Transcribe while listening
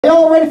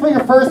Y'all ready for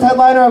your first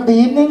headliner of the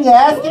evening?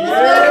 Yes?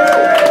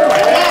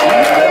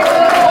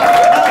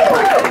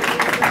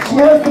 She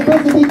hosts the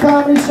Busy Bee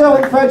Comedy Show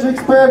in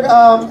Fredericksburg,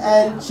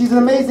 and she's an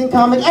amazing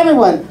comic.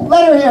 Everyone,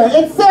 let her hear it.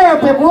 It's Sarah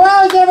Pip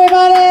Rose,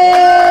 everybody!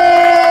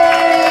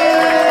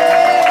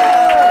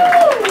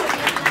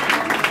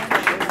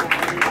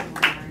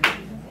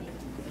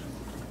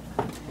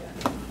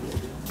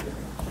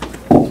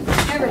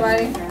 Hey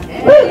everybody.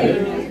 Hey.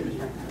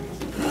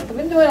 I've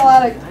been doing a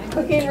lot of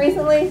cooking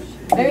recently.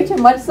 Maybe too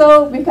much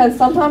so, because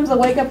sometimes I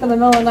wake up in the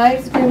middle of the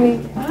night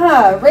screaming,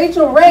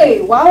 Rachel Ray,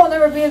 well, I will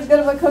never be as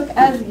good of a cook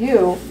as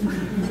you.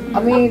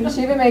 I mean,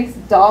 she even makes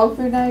dog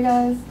food now, you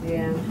guys.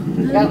 Yeah. I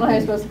don't know how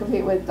you're supposed to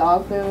compete with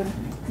dog food.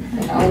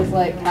 And I was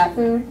like, cat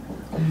food?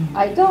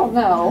 I don't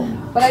know.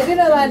 But I do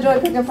know that I enjoy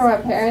cooking for my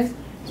parents,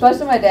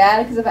 especially my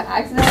dad, because if I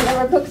accidentally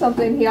ever cook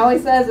something, he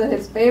always says that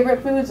his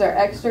favorite foods are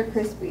extra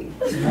crispy.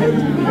 So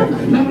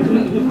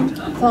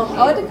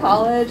I went to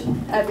college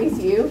at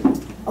VCU.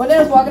 One day I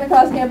was walking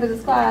across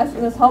campus class,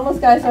 and this homeless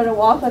guy started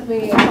walking with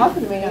me and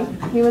talking to me.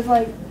 He was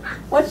like,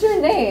 "What's your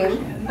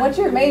name? What's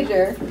your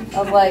major?"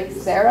 I was like,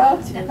 "Sarah,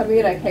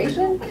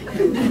 communication."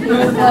 He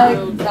was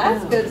like,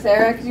 "That's good,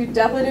 Sarah, because you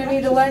definitely do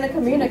need to learn to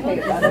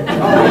communicate better."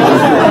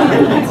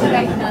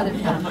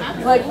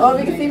 Like, "Oh,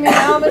 if you can see me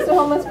now, Mr.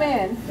 Homeless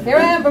Man. Here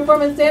I am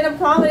performing stand-up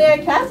comedy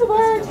at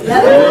Castleburg."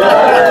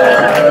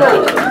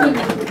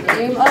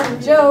 Game of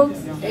jokes.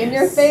 In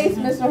your face,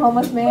 Mr.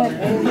 Homeless Man.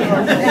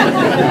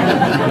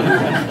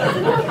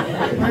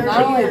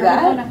 Not only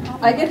that,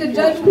 I get to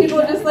judge people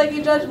just like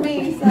you judge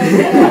me.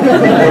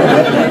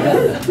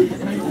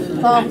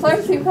 So I'm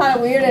starting to seem kind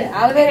of weird and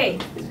out of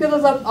it. It's because I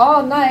was up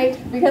all night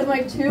because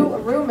my two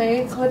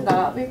roommates would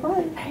not be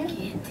quiet.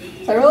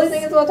 So I really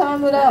think it's about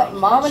time that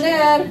Mom and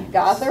Dad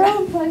got their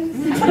own place.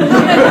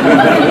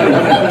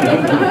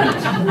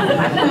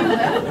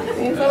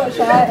 Being so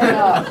shy and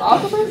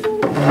awkward person.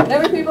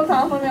 Whenever people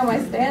compliment me on my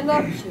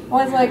stand-up, I'm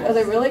always like, are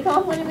they really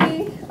complimenting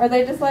me? Or are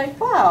they just like,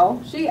 wow,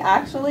 she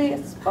actually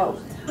spoke.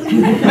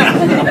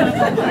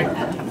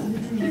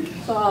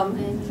 So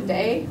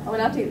today I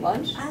went out to eat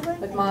lunch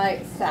with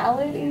my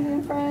salad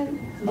eating friend.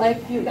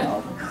 Like, you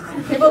know,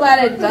 people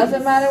that it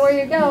doesn't matter where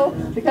you go,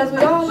 because we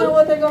all know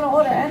what they're going to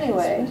order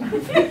anyway.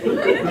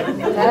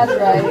 That's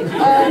right,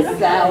 a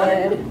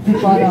salad.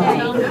 But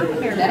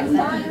next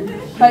time,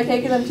 try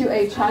taking them to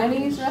a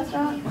Chinese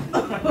restaurant,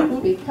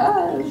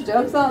 because,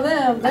 joke's on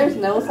them, there's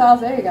no sauce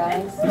there,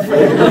 guys.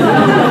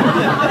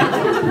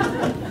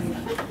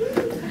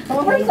 When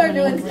I first started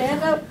doing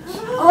stand-up,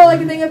 all I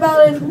can think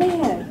about is,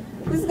 man,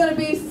 this is going to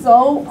be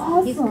so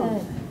awesome.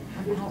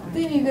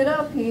 Then you get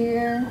up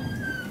here,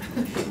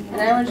 and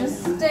everyone's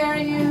just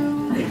staring at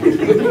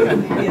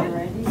you,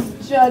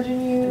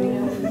 judging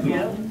you,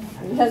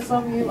 because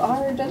some of you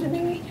are judging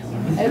me,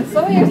 and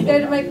some of you are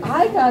scared to make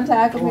eye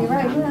contact with me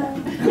right now.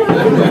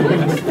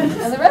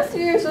 And the rest of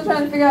you are still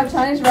trying to figure out if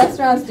Chinese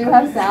restaurants do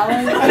have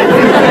salads.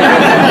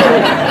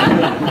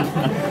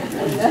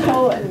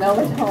 No, they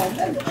don't.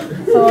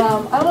 So, I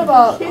don't know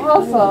about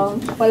awesome,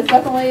 but it's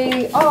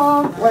definitely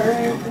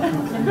awkward.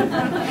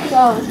 So,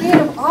 speaking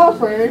of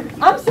awkward,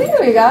 I'm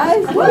single, you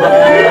guys. Woo!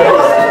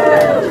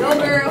 Go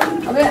girl.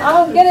 I mean, I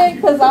don't get it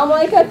because I'm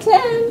like a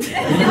 10.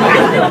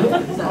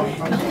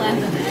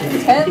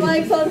 10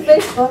 likes on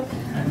Facebook.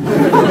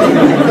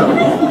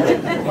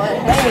 But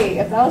hey,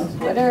 if that was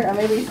Twitter, I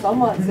may be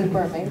somewhat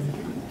super amazing.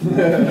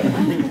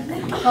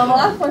 So my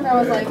last boyfriend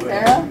was like,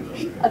 "Sarah,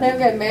 I think we'll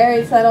get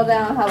married, settle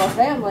down, have a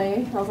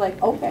family." I was like,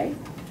 "Okay."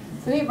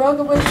 So he broke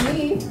up with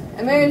me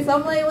and married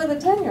some lady with a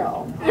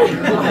 10-year-old.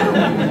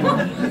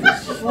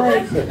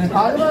 Like,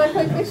 talk about a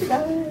quick bitch,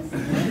 guys.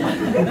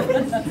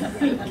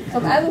 So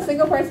as a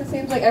single person, it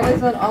seems like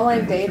everybody's doing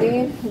online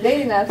dating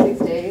apps these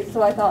days.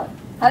 So I thought,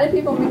 how did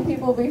people meet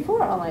people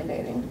before online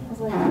dating? I was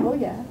like, oh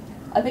yeah.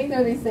 I think there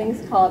are these things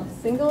called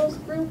singles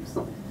groups.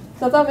 So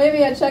I thought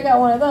maybe I'd check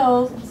out one of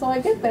those. So I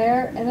get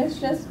there, and it's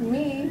just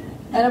me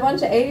and a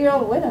bunch of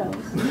 80-year-old widows.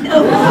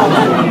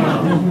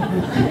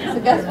 So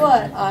guess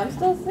what? I'm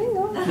still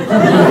single.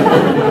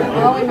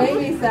 While we may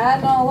be sad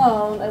and all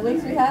alone, at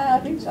least we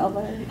have each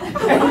other.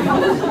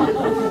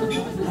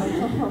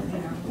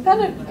 I'm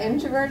kind of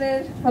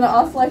introverted, but I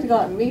also like to go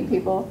out and meet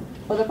people.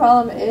 But the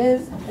problem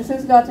is, as soon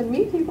as I go out to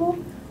meet people,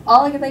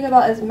 all I can think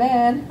about is,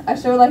 man, I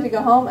sure would like to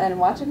go home and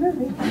watch a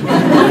movie.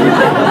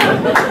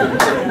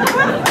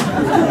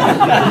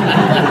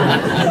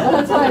 Well,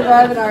 that's why I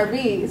drive an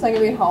RV, so I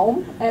can be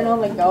home and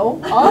on the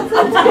go all the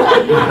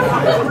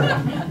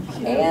time.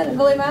 And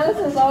Billy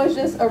Madison is always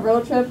just a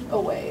road trip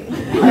away.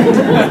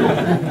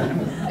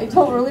 I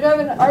don't really drive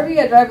an RV,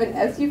 I drive an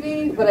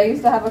SUV, but I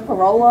used to have a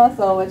Corolla,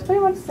 so it's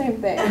pretty much the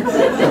same thing.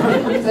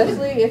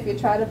 Especially if you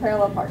try to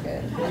parallel park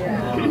it.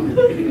 Yeah.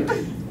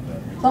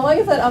 So like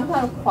I said, I'm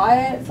kind of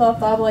quiet, so I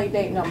thought of like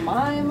dating a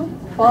mime,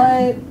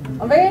 but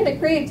I'm very into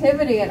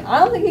creativity, and I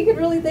don't think he could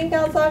really think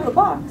outside of the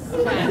box.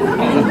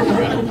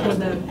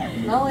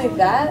 Not only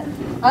that,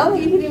 I don't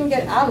think he could even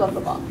get out of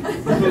the box.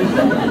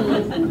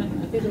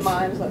 He's a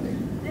mime, so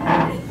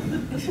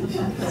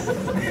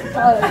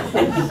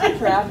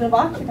trapped in a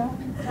box, you guys.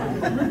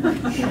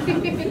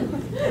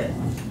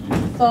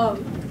 So,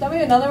 tell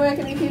me another way I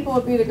can meet people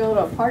would be to go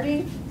to a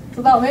party. So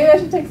I thought maybe I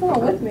should take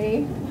someone with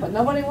me, but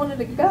nobody wanted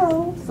to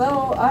go,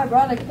 so I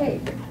brought a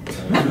cake.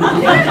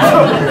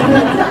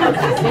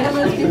 Damn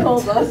those people,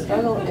 the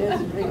struggle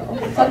is real.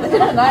 So at the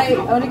end of the night, I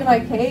went to get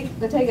my cake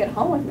to take it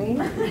home with me,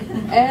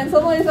 and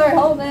somebody started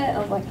holding it, and I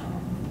was like,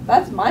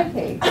 that's my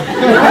cake. She looked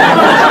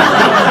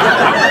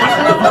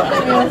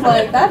at me and was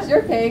like, that's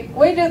your cake.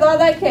 What do you do with all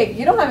that cake?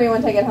 You don't have anyone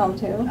to take it home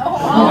to. I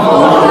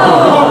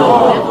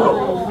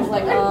was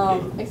like,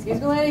 excuse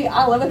me, lady,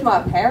 I live with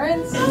my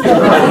parents.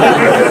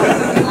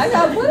 I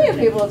got plenty of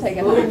people to take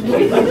it home to.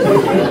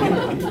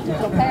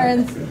 So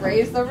parents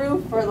raise the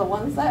roof for the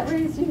ones that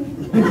raised you.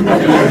 That's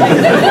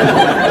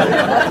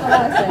what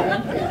I say.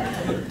 Yeah.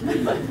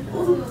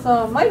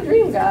 So my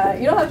dream guy,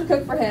 you don't have to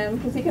cook for him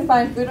because he can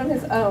find food on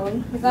his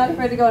own. He's not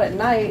afraid to go out at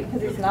night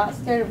because he's not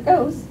scared of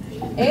ghosts.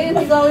 And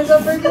he's always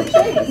up for a good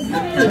chase.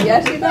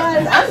 Yes, you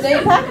guys, I'm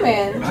Dave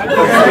Pac-Man. All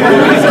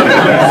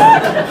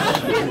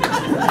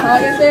I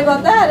can say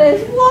about that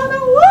is, waka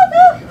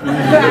waka!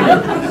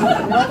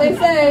 You know what they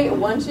say,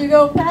 once you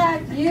go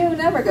pack, you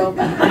never go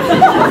back.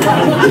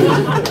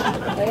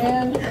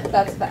 And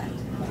that's fact.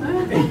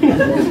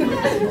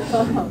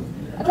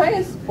 I try to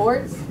get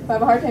sports, but I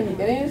have a hard time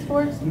getting into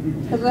sports,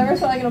 because whenever I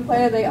start liking a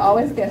player, they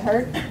always get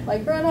hurt.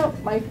 Like growing up,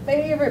 my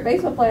favorite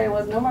baseball player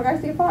was Nomar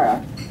Garcia.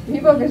 He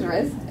broke his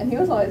wrist, and he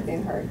was always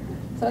getting hurt.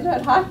 So I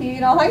tried hockey,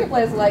 and all hockey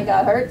players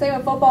got hurt. Same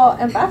with football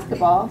and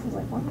basketball. So I was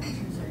like, wow.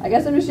 I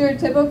guess I'm just your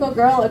typical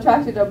girl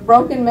attracted to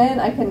broken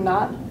men I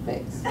cannot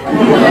fix.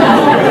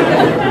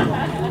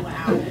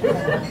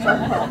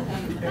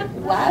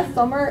 Last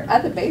summer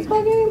at the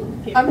baseball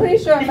game, I'm pretty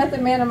sure I met the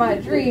man of my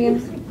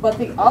dreams, but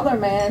the other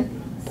man,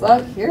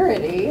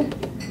 security,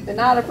 did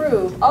not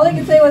approve. All he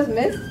could say was,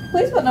 "Miss,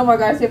 please put No More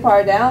Garcia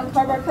Parra down.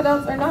 Cardboard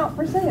cutouts are not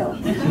for sale."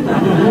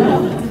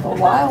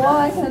 Well,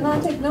 why can I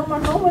not take No More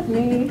home with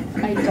me?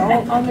 I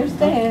don't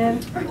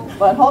understand.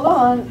 But hold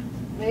on,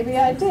 maybe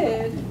I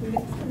did.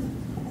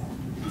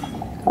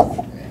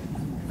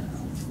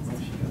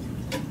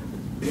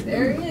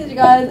 There he is, you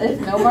guys.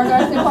 It's No More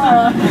Garcia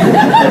Parra.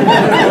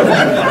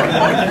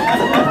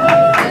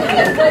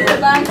 And like the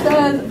back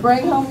says,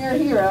 bring home your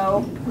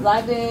hero. Because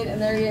I did,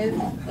 and there he is.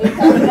 He's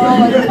kind of small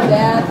like his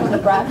dad from the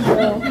Brat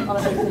Show on a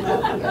basic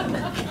note.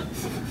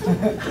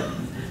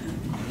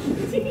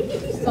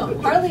 So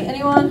hardly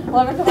anyone will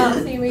ever come out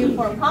and see me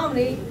perform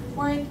comedy.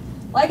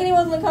 Like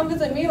anyone's gonna come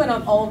visit me when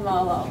I'm old and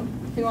all alone.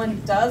 If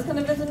anyone does come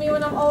to visit me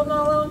when I'm old and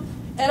all alone,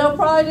 it'll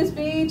probably just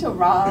be to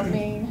rob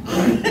me.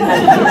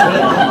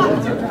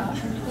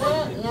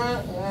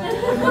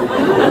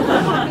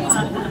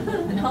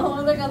 How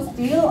long they're gonna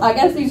steal? I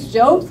guess these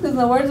jokes, because in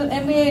the words of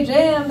NBA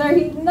Jam, they're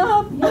heating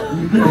up. And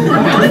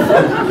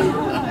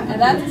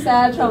that's a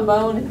sad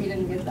trombone if you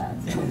didn't get that.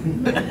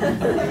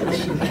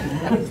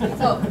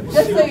 So,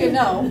 just so you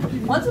know,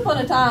 once upon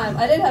a time,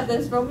 I did have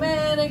this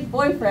romantic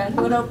boyfriend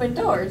who would open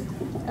doors.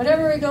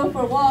 Whenever we go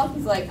for a walk,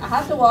 he's like, I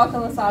have to walk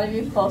on the side of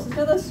you closest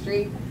to the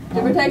street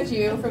to protect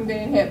you from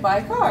getting hit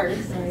by cars.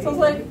 So I was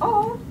like,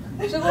 oh,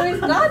 chivalry's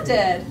not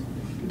dead,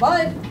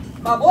 but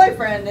my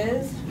boyfriend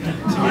is.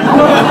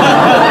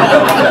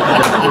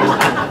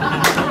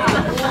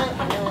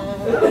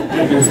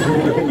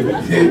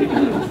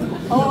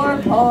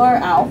 Poor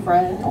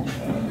Alfred.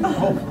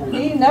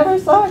 He never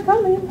saw it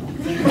coming.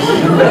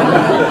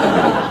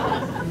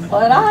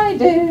 But I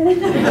did.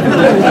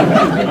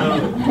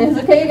 It's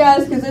okay,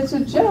 guys, because it's a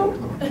joke.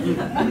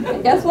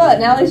 And guess what?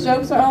 Now these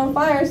jokes are on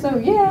fire, so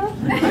yeah.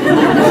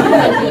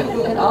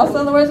 And also,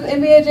 in the words of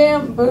NBA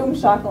Jam, boom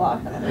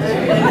shakalaka.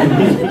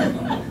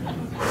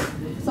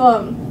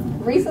 So,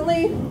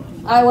 recently,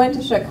 I went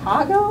to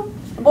Chicago.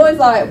 The boys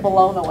are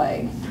blown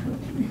away.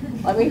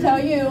 Let me tell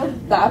you,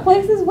 that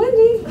place is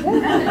windy.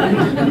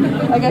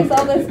 Yeah. Like I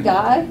saw this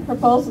guy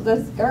propose to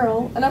this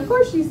girl, and of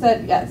course she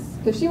said yes,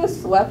 because she was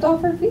swept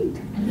off her feet.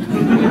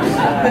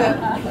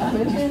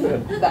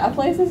 That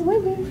place is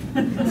windy.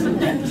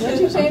 When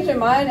she changed her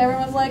mind,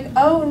 everyone's like,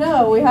 oh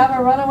no, we have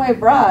a runaway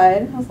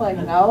bride. I was like,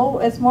 no,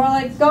 it's more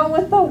like Gone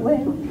with the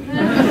Wind.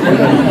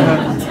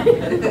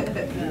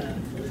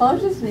 So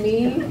it's just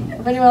me.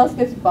 If anyone else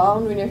gets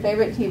bummed when your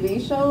favorite TV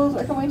shows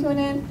are coming to an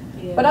end,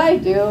 but I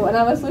do, and I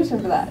have a solution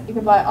for that. You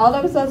can buy all the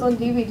episodes on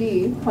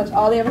DVD, watch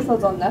all the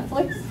episodes on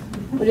Netflix,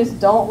 but just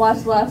don't watch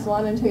the last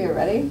one until you're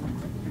ready.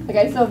 Like,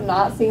 I still have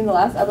not seen the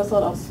last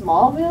episode of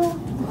Smallville.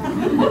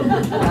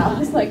 That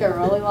was like a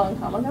really long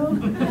time ago.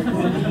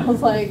 I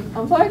was like,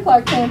 I'm sorry,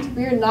 Clark Kent,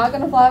 but you're not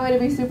going to fly away to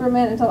be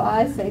Superman until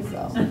I say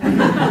so. So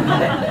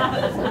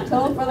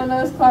until further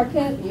notice, Clark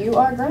Kent, you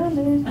are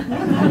grounded.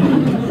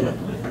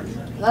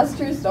 That's a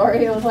true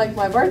story. It was like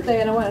my birthday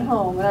and I went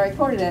home and I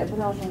recorded it, but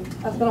I was like,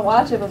 I was gonna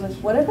watch it, but I was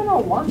like, what if I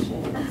don't watch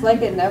it? It's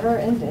like it never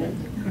ended.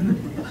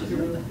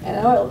 And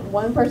I know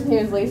one person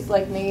here is at least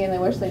like me and they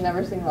wish they'd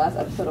never seen the last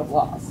episode of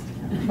Lost.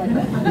 Like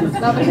that.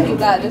 Not because of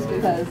that, just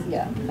because,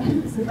 yeah.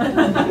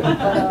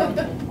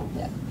 But,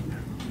 yeah.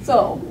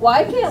 So,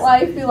 why can't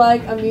life be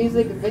like a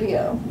music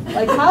video?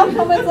 Like, how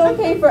come it's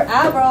okay for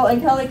Avril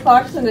and Kelly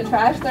Clarkson to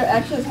trash their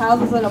exes'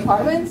 houses and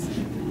apartments,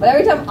 but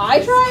every time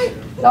I try,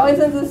 it always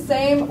ends the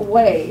same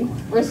way.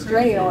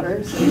 Restraining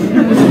orders.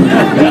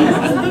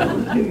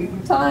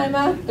 Time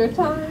after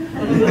time.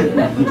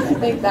 I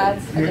think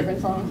that's a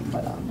different song,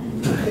 but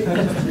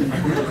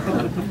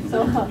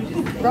So,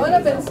 growing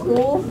up in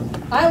school,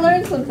 I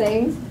learned some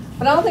things,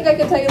 but I don't think I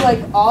could tell you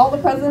like all the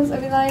presidents of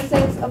the United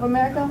States of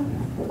America.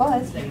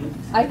 But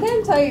I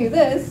can tell you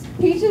this: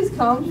 peaches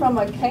come from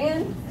a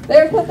can.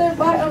 They were put there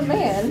by a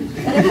man. And in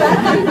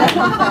fact,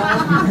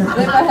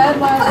 if I had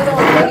my little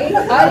day,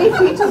 I'd eat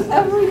peaches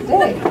every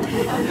day.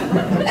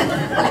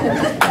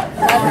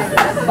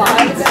 That's 5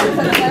 minutes.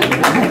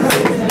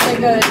 Okay,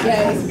 good,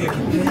 yay.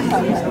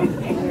 Okay.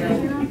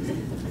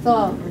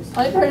 So,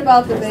 I've heard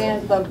about the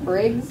band The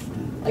Briggs.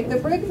 Like, the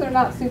Briggs are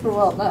not super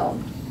well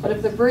known. But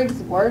if the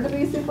Briggs were to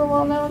be super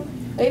well known,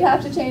 they'd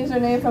have to change their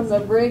name from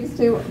The Briggs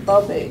to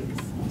The Bigs.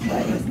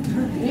 Right.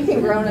 You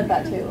can groan at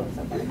that too.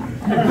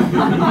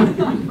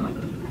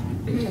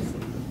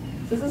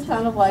 This is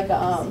kind of like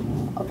a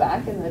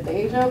back in the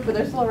day joke, but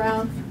they're still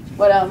around.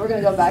 But we're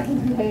gonna go back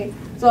in the day.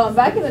 So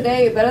back in the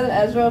day, Better Than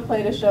Ezra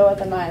played a show at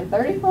the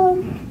 9:30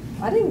 Club.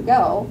 I didn't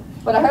go,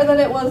 but I heard that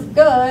it was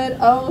good.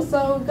 Oh,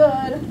 so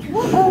good.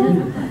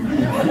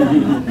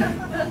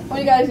 Well,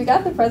 you guys, you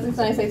got the President of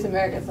the United States of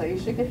America, so you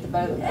should get the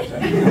Better Than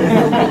Ezra.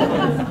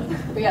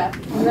 But yeah,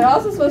 and they're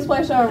also supposed to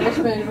play a show in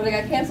Richmond, but they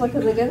got canceled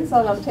because they didn't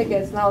sell enough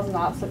tickets, and that was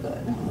not so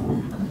good.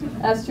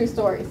 That's a true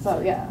story, so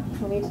yeah,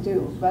 we need to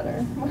do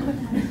better.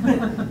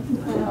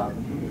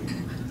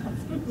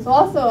 So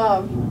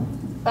also,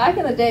 back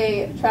in the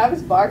day,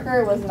 Travis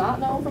Barker was not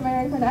known for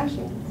marrying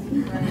Kardashians.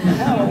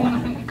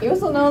 No. He was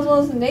still known as one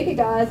of those naked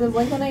guys in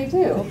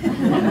Blink-182.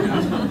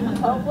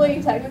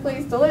 Hopefully, technically,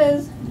 he still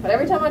is, but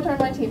every time I turn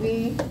my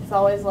TV, it's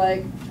always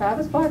like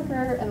Travis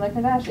Barker and the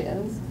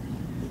Kardashians.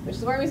 Which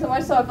is worrying me so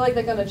much, so I feel like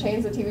they're going to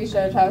change the TV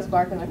show Travis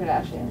Barker and the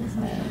Kardashians.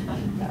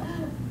 And, no.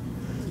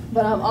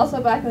 But also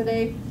back in the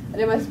day, I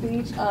did my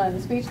speech in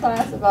speech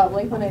class about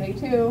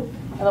Blink-182,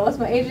 and I watched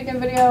my Age Again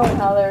video and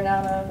how they're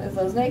now known as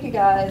those naked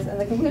guys, and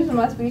the conclusion of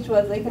my speech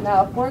was they can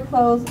now afford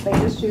clothes, they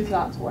just choose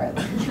not to wear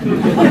them.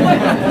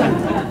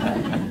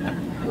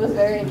 It was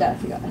very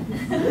in-depth, you guys.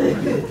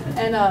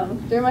 And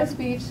during my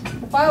speech,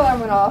 the fire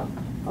alarm went off,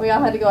 and we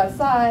all had to go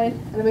outside,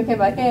 and then we came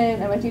back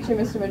in, and my teacher,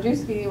 Mr.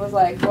 Majewski, was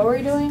like, "What were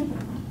you doing?"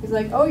 He's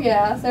like, "Oh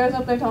yeah, Sarah's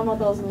up there talking about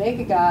those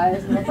naked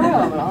guys and the fire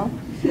alarm went off."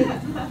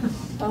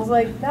 I was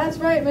like, "That's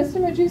right, Mr.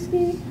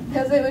 Majewski,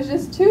 because it was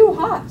just too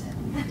hot.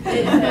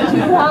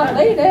 Too hot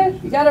lady.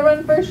 You gotta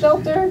run for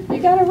shelter. You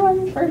gotta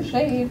run for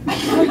shade."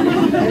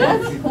 And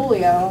that's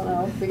Coolio. I don't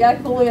know. We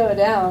got Coolio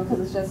down because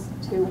it's just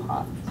too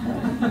hot. So.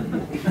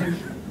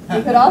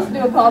 You could also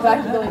do a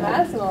callback to Billy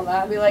Madison on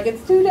that. Be like,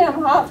 "It's too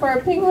damn hot for a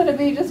penguin to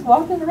be just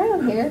walking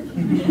around here."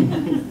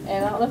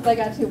 And I don't know if that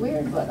got too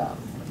weird, but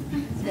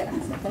yeah.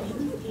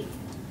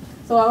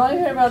 So I want to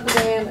hear about the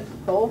band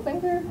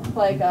Goldfinger.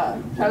 Like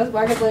Travis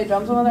Barker played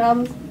drums on one of their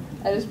albums.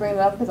 I just bring it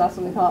up because that's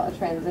what we call it, a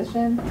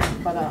transition.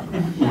 But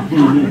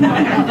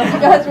you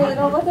guys really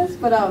know about this.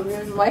 But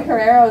Mike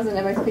Herrera was in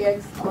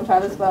MXPX on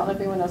Travis, but I don't know if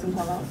anyone knows him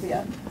talking about. But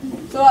yeah.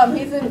 So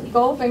he's in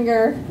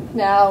Goldfinger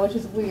now, which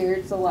is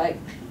weird. So like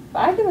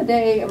back in the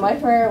day,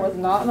 Mike Herrera was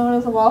not known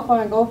as a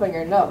wallflower in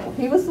Goldfinger. No,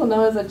 he was still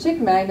known as a chick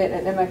magnet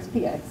in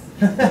MXPX.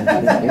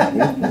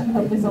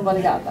 Hopefully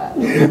somebody got that.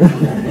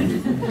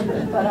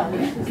 But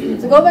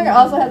so Goldfinger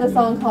also had this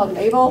song called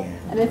Mabel,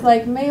 and it's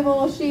like,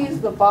 "Mabel, she's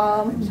the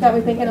bomb." Which got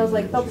me thinking, I was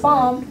like, the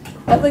bomb?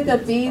 That's like the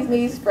bee's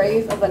knees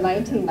phrase of the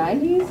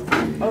 1990s.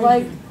 Or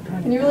like,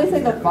 can you really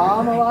say the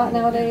bomb a lot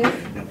nowadays?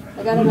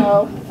 Like, I don't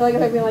know. I feel like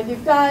if I'd be like, "You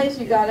guys,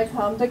 you gotta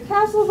come to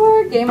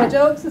Castleburg." Game of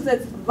jokes is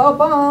it's the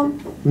bomb.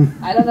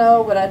 I don't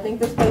know, but I think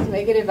this place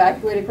may get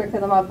evacuated quicker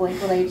than my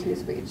Blink-182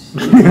 speech.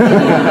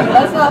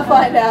 Let's not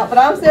find out. But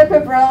I'm Sarah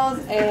Pip Rose,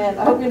 and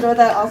I hope you enjoyed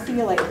that. I'll see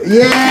you later.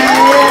 Yeah!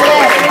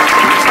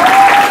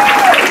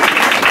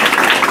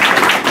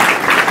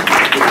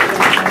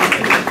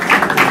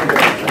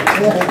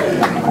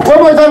 One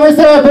more time for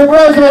Sarah Pip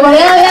Rose, everybody.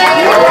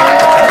 Yeah!